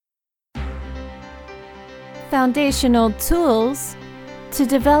foundational tools to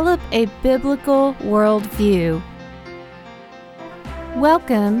develop a biblical worldview.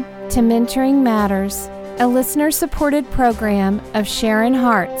 Welcome to Mentoring Matters, a listener-supported program of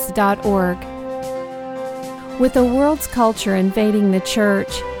SharonHearts.org. With the world's culture invading the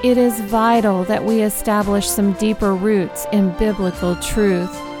church, it is vital that we establish some deeper roots in biblical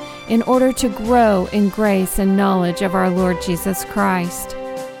truth in order to grow in grace and knowledge of our Lord Jesus Christ.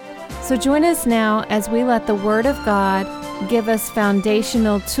 So join us now as we let the Word of God give us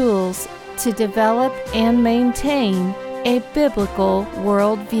foundational tools to develop and maintain a biblical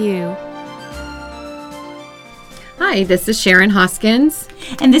worldview. Hi, this is Sharon Hoskins.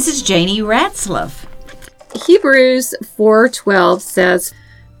 And this is Janie Ratzlaff. Hebrews 4:12 says,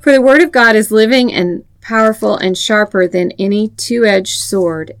 "For the Word of God is living and powerful and sharper than any two-edged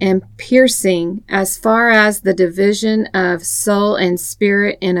sword, and piercing as far as the division of soul and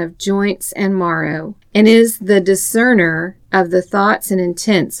spirit and of joints and marrow, and is the discerner of the thoughts and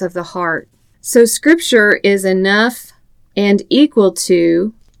intents of the heart." So Scripture is enough and equal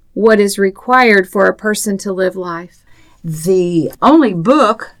to what is required for a person to live life. The only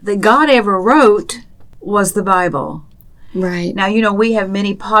book that God ever wrote was the Bible. Right. Now, we have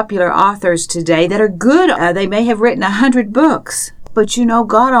many popular authors today that are good. They may have written 100 books. But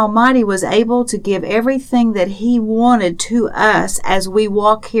God Almighty was able to give everything that He wanted to us as we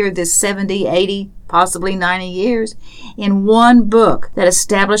walk here this 70, 80, possibly 90 years in one book that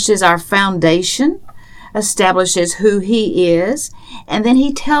establishes our foundation, establishes who He is, and then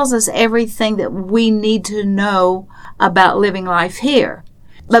He tells us everything that we need to know about living life here.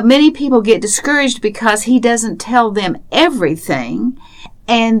 But many people get discouraged because He doesn't tell them everything,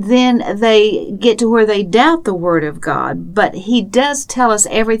 and then they get to where they doubt the Word of God. But He does tell us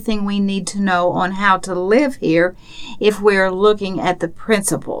everything we need to know on how to live here if we're looking at the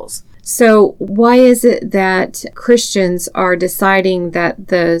principles. So why is it that Christians are deciding that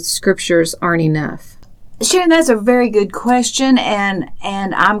the Scriptures aren't enough? Sharon, that's a very good question, and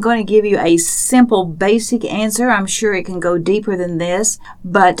I'm going to give you a simple, basic answer. I'm sure it can go deeper than this,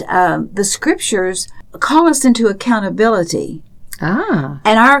 but the Scriptures call us into accountability.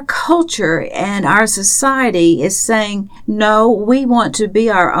 And our culture and our society is saying, no, we want to be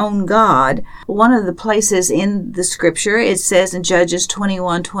our own God. One of the places in the Scripture, it says in Judges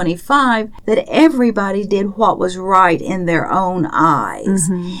 21:25, that everybody did what was right in their own eyes.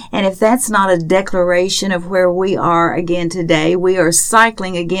 Mm-hmm. And if that's not a declaration of where we are again today, we are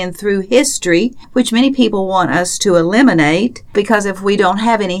cycling again through history, which many people want us to eliminate, because if we don't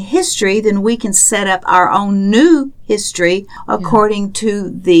have any history, then we can set up our own new history according to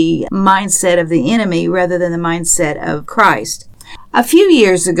the mindset of the enemy rather than the mindset of Christ. A few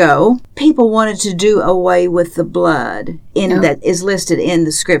years ago, people wanted to do away with the blood that is listed in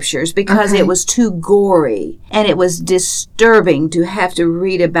the Scriptures because it was too gory and it was disturbing to have to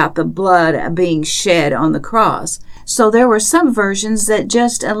read about the blood being shed on the cross. So there were some versions that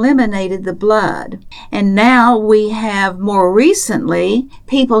just eliminated the blood. And now we have more recently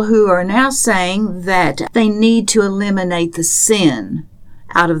people who are now saying that they need to eliminate the sin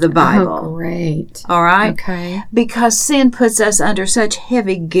out of the Bible. Oh, great. All right? Okay. Because sin puts us under such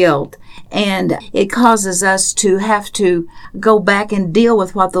heavy guilt, and it causes us to have to go back and deal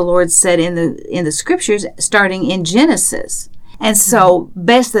with what the Lord said in the Scriptures, starting in Genesis. And so,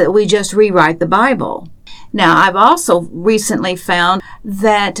 best that we just rewrite the Bible. Now, I've also recently found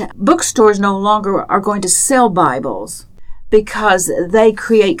that bookstores no longer are going to sell Bibles because they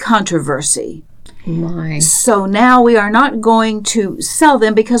create controversy. My. So now we are not going to sell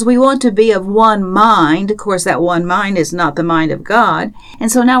them because we want to be of one mind. Of course, that one mind is not the mind of God.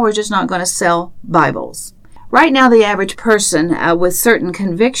 And so now we're just not going to sell Bibles. Right now, the average person with certain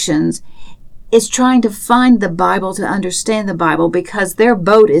convictions is trying to find the Bible to understand the Bible because their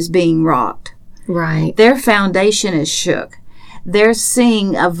boat is being rocked. Right. Their foundation is shook. They're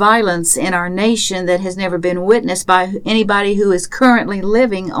seeing a violence in our nation that has never been witnessed by anybody who is currently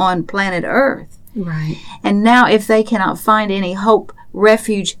living on planet Earth. Right. And now if they cannot find any hope,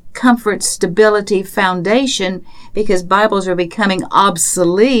 refuge, comfort, stability, foundation, because Bibles are becoming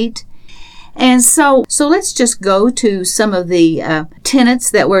obsolete. And so let's just go to some of the tenets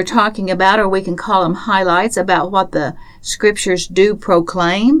that we're talking about, or we can call them highlights about what the Scriptures do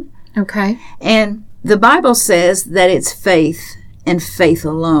proclaim. Okay. And the Bible says that it's faith and faith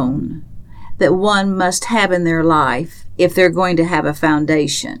alone that one must have in their life if they're going to have a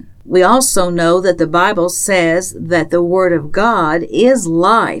foundation. We also know that the Bible says that the Word of God is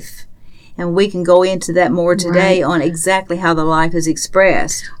life. And we can go into that more today on exactly how the life is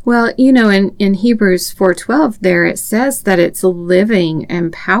expressed. Well, in Hebrews 4:12 there it says that it's living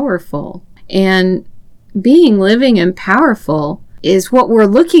and powerful. And being living and powerful is what we're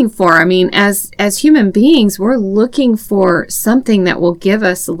looking for. I mean, as human beings, we're looking for something that will give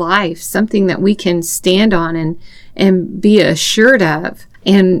us life, something that we can stand on and be assured of.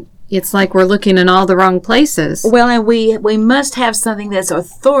 And it's like we're looking in all the wrong places. Well, and we must have something that's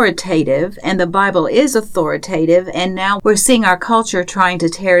authoritative, and the Bible is authoritative, and now we're seeing our culture trying to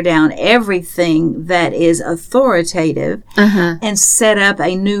tear down everything that is authoritative and set up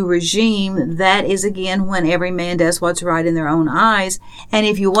a new regime that is, again, when every man does what's right in their own eyes. And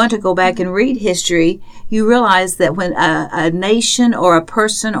if you want to go back and read history, you realize that when a nation or a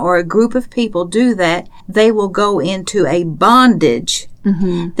person or a group of people do that, they will go into a bondage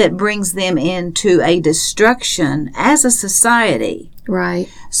that brings them into a destruction as a society. Right.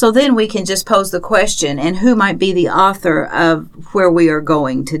 So then we can just pose the question, and who might be the author of where we are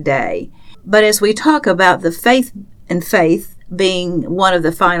going today? But as we talk about the faith being one of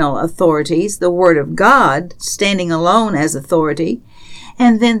the final authorities, the Word of God standing alone as authority,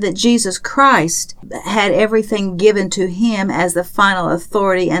 and then that Jesus Christ had everything given to him as the final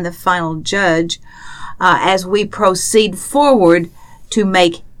authority and the final judge as we proceed forward to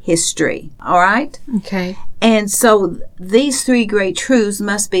make history. All right? Okay. And so these three great truths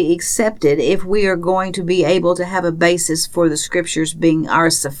must be accepted if we are going to be able to have a basis for the Scriptures being our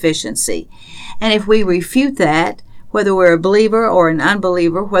sufficiency. And if we refute that, whether we're a believer or an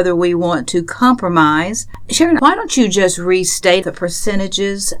unbeliever, whether we want to compromise. Sharon, why don't you just restate the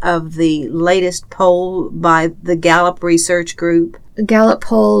percentages of the latest poll by the Gallup Research Group? The Gallup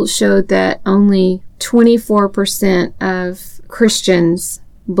poll showed that only 24% of Christians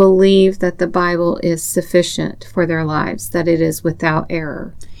believe that the Bible is sufficient for their lives, that it is without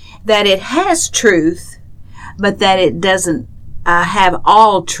error. That it has truth, but that it doesn't have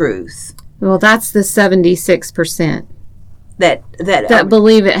all truth. Well, that's the 76% that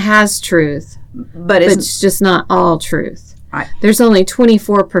believe it has truth, but it's just not all truth. Right. There's only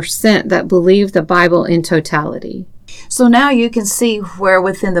 24% that believe the Bible in totality. So now you can see where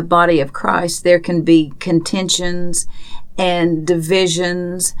within the body of Christ there can be contentions and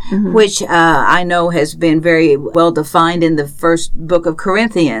divisions, which I know has been very well defined in the first book of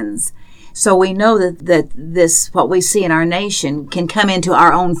Corinthians. So we know that this, what we see in our nation, can come into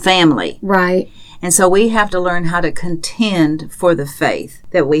our own family. Right. And so we have to learn how to contend for the faith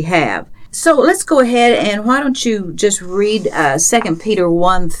that we have. So let's go ahead and why don't you just read 2 Peter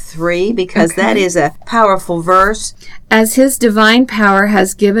 1:3, because that is a powerful verse. As his divine power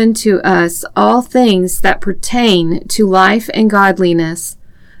has given to us all things that pertain to life and godliness,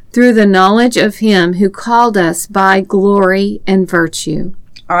 through the knowledge of him who called us by glory and virtue.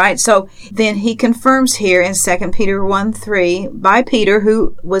 All right, so then he confirms here in 2 Peter 1:3 by Peter,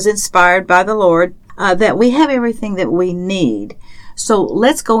 who was inspired by the Lord, that we have everything that we need. So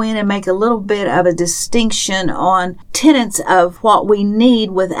let's go in and make a little bit of a distinction on tenets of what we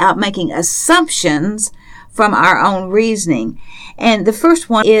need without making assumptions from our own reasoning. And the first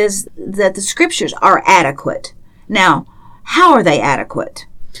one is that the Scriptures are adequate. Now, how are they adequate?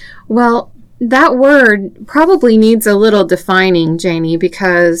 Well, that word probably needs a little defining, Janie,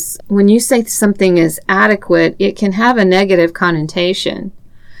 because when you say something is adequate, it can have a negative connotation.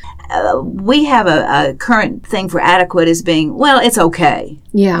 We have a current thing for adequate as being, well, it's okay.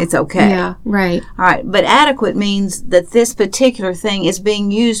 Yeah. It's okay. Yeah, right. All right. But adequate means that this particular thing is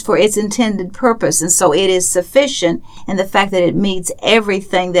being used for its intended purpose. And so it is sufficient in the fact that it meets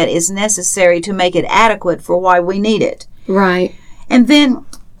everything that is necessary to make it adequate for why we need it. Right. And then,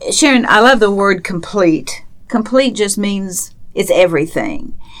 Sharon, I love the word complete. Complete just means it's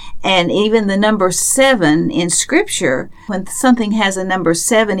everything. And even the number 7 in Scripture, when something has a number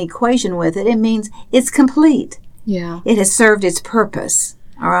 7 equation with it, it means it's complete. Yeah. It has served its purpose.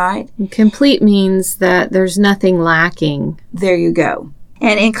 All right? And complete means that there's nothing lacking. There you go.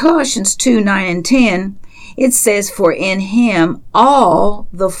 And in Colossians 2:9-10, it says, "For in him all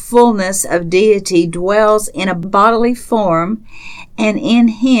the fullness of deity dwells in a bodily form, and in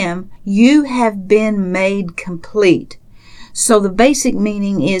him you have been made complete." So the basic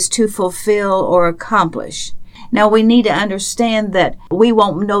meaning is to fulfill or accomplish. Now we need to understand that we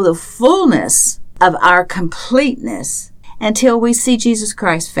won't know the fullness of our completeness until we see Jesus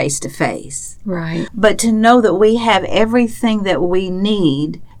Christ face to face. Right. But to know that we have everything that we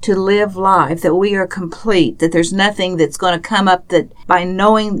need to live life, that we are complete, that there's nothing that's going to come up, that by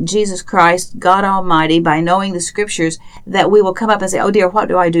knowing Jesus Christ, God Almighty, by knowing the Scriptures, that we will come up and say, oh dear, what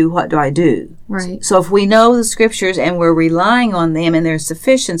do I do? What do I do? Right. So if we know the Scriptures and we're relying on them and their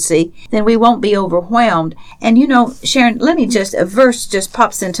sufficiency, then we won't be overwhelmed. And you know, Sharon, a verse just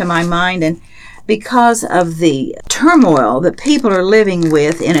pops into my mind, and because of the turmoil that people are living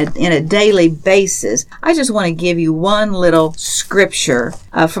with in a daily basis, I just want to give you one little scripture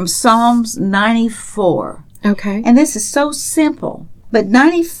from Psalms 94. Okay. And this is so simple. But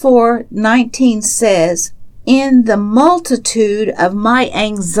 94:19 says, "In the multitude of my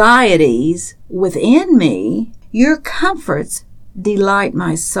anxieties within me, your comforts delight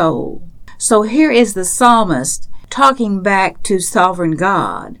my soul." So here is the psalmist talking back to sovereign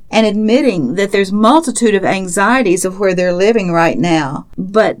God and admitting that there's multitude of anxieties of where they're living right now,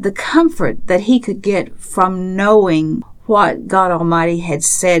 but the comfort that he could get from knowing what God Almighty had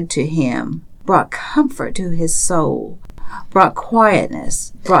said to him brought comfort to his soul, brought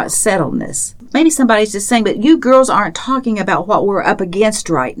quietness, brought settledness. Maybe somebody's just saying, but you girls aren't talking about what we're up against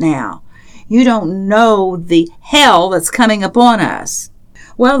right now. You don't know the hell that's coming upon us.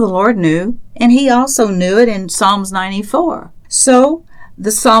 Well, the Lord knew, and he also knew it in Psalms 94. So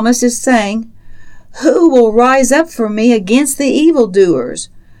the psalmist is saying, "Who will rise up for me against the evildoers?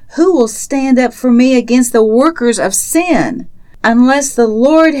 Who will stand up for me against the workers of sin? Unless the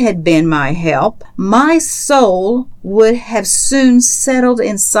Lord had been my help, my soul would have soon settled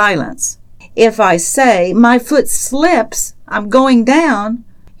in silence. If I say, my foot slips, I'm going down,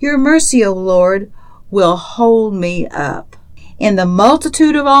 your mercy, O Lord, will hold me up. In the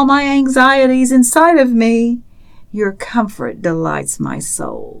multitude of all my anxieties inside of me, your comfort delights my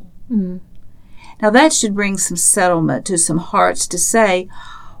soul." Now that should bring some settlement to some hearts to say,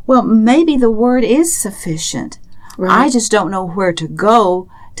 well, maybe the word is sufficient. Right. I just don't know where to go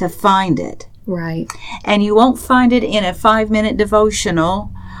to find it. Right. And you won't find it in a 5-minute devotional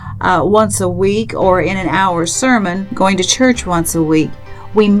once a week or in an hour sermon going to church once a week.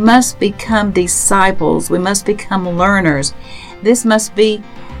 We must become disciples. We must become learners. This must be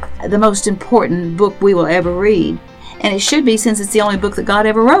the most important book we will ever read. And it should be, since it's the only book that God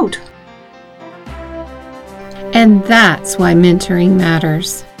ever wrote. And that's why mentoring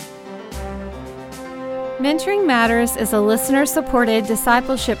matters. Mentoring Matters is a listener-supported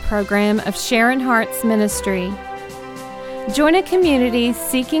discipleship program of Sharon Hart's ministry. Join a community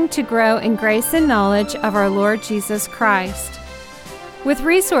seeking to grow in grace and knowledge of our Lord Jesus Christ, with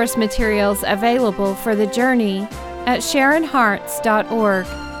resource materials available for the journey at sharonharts.org.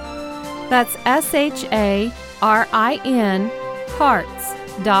 That's SHARIN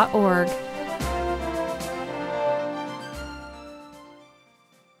hearts.org.